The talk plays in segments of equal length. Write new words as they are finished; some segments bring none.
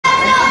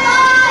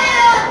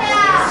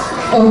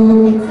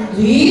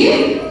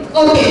Only?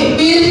 Okay,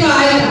 we'll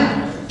try that.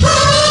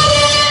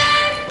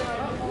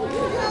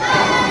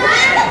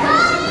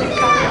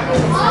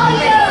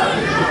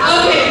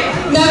 Okay,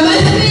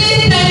 namaste,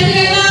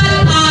 धन्यवाद,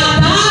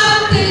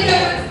 आदाब,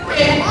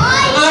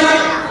 are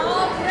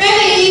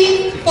ready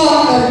for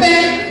the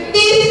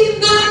practice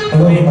now.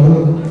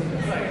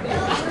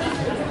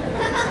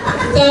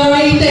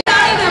 Sorry.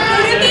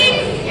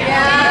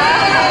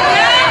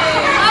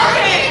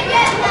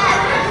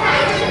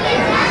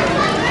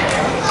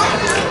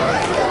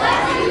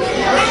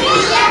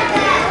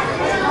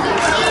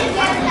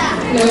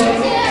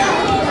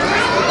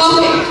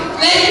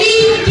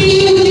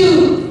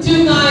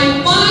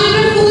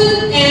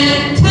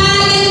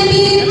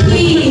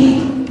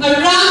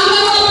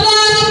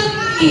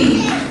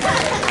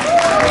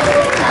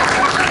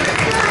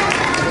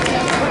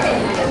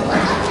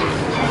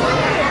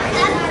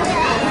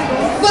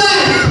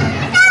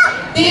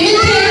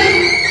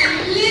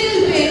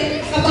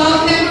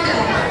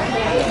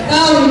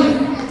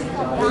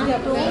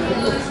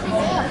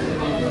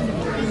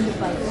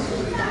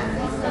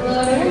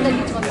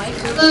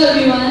 Hello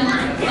everyone,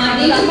 my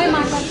name is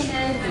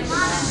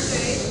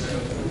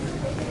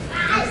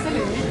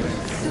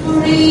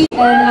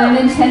and I'm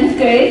in 10th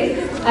grade.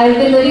 I've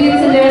been living in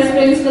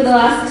SenderoSprings for the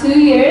last 2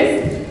 years,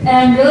 and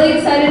I'm really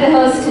excited to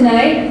host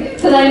tonight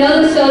because I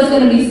know the show is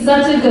going to be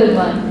such a good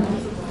one.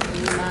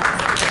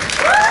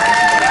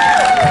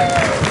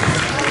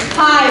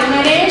 Hi,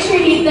 my name is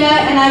Sharita,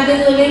 and I've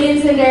been living in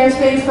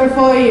SenderoSprings for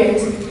 4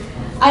 years.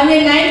 I'm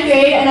in 9th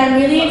grade, and I'm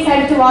really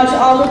excited to watch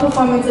all the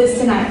performances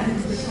tonight.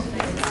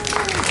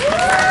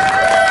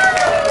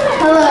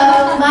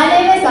 Hello, my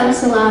name is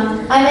Amsala.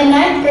 I'm in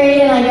 9th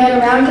grade and I go to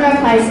Round Drop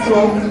High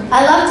School.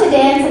 I love to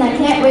dance and I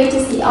can't wait to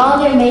see all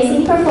the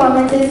amazing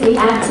performances we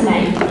have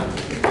tonight.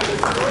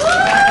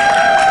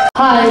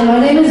 Hi, my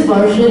name is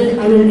Varshit.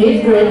 I'm in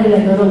 8th grade and I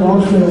go to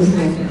Walsh Middle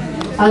School.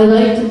 I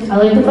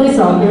like to play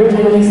soccer and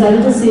I'm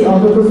excited to see all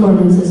the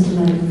performances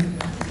tonight.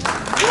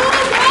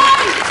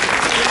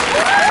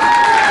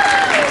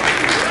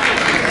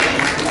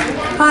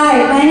 Hi,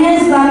 my name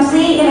is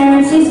Vamsi and I'm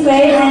in 6th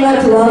grade and I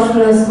go to Walsh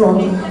Middle School.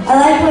 I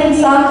like playing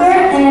soccer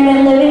and I've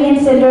been living in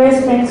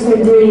SenderoSprings for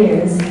 3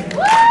 years.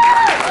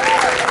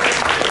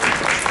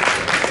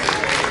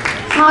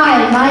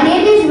 Hi, my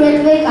name is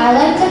Ritvik. I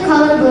like the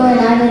color blue and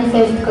I'm in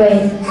 5th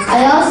grade.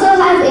 I also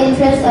have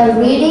interest of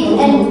reading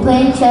and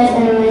playing chess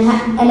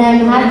and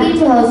I'm happy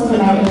to host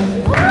tonight.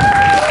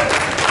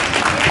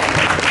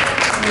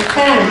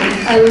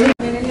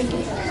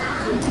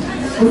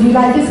 Would you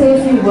like to say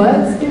a few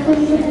words before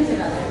you begin?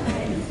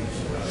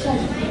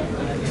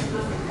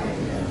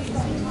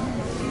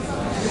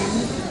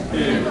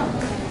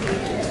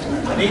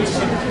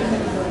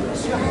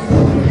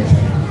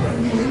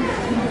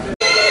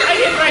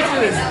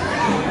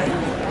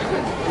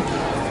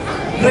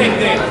 Great.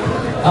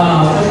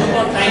 First of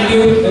all, thank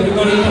you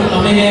everybody for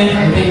coming in. I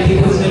think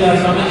people still are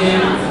coming in.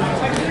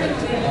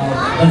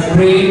 That's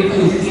great to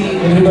see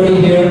everybody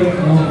here.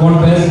 What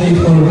best thing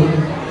for,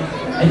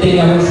 I think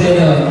I would say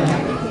the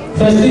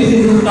festive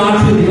season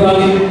starts with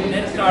Diwali,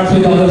 then starts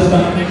with other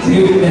stuff,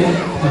 Thanksgiving, then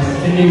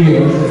New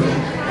Year.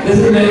 This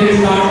is where we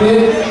start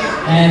with,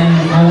 and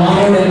I'm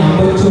honored and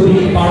humbled to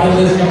be part of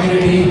this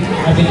community.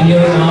 I've been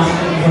here in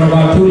Austin for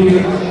about 2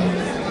 years.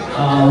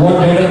 What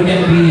better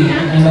can be,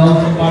 and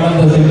also part of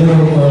the Sendero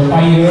for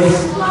 5 years.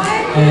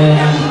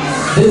 And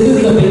this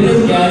is the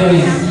biggest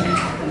gathering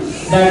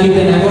that you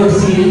can ever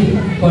see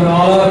for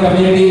all our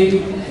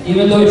community.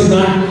 Even though it's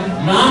not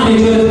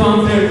nature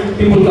sponsored,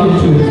 people come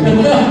to.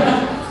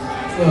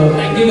 So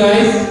thank you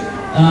guys,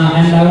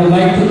 and I would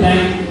like to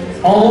thank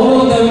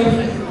all of them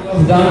who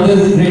have done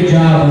this great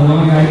job. I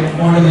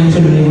want to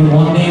mention even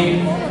one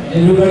name.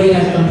 Everybody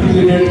has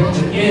contributed.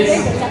 The kids,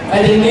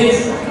 I think kids,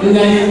 you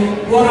guys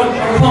who are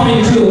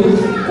performing too,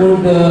 I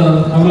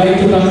would like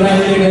to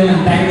congratulate them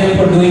and thank them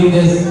for doing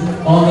this,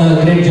 all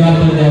the great job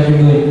that they have been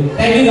doing.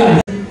 Thank you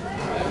guys.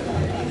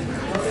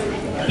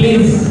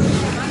 Please.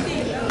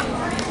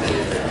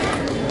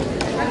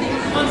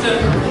 Come on, sir.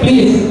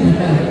 Please.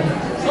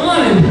 Come on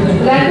in.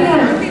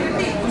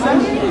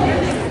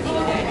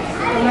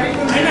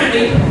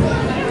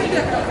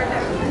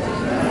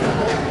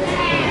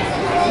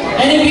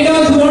 Any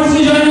kiddos who wants to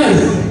join us?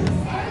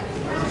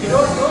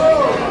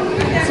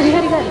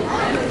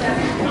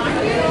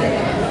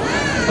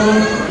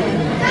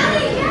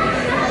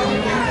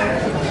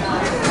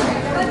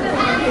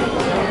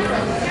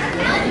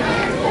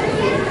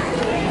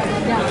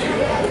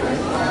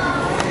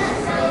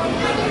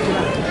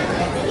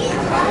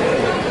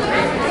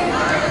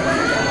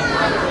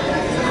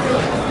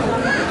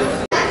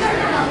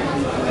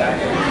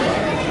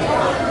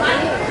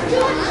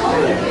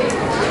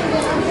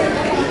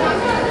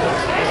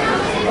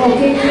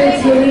 Okay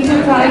kids, you need to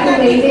try to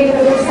maintain a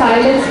bit of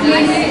silence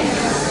please.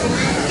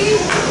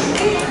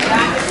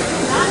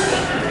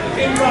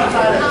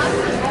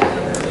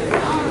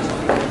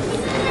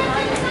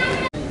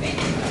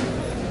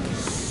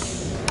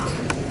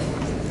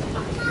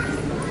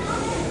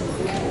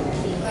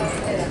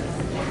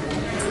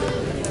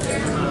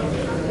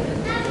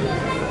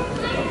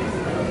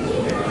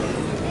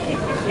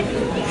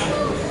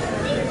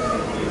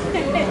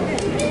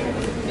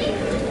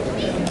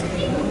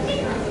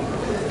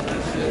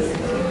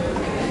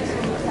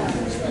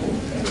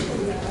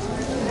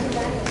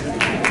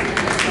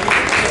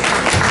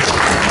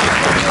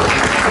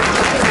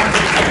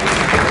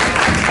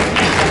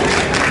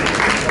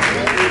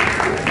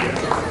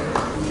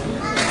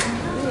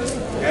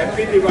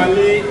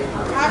 Diwali.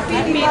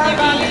 Happy Diwali.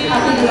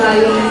 Happy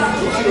Diwali.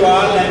 Wish you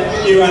all happy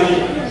Diwali.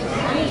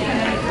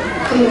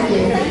 Thank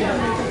you.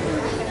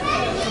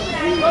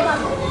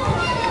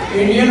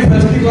 Indian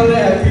festival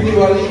Happy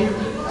Diwali.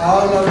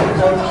 All of the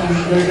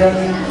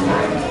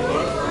children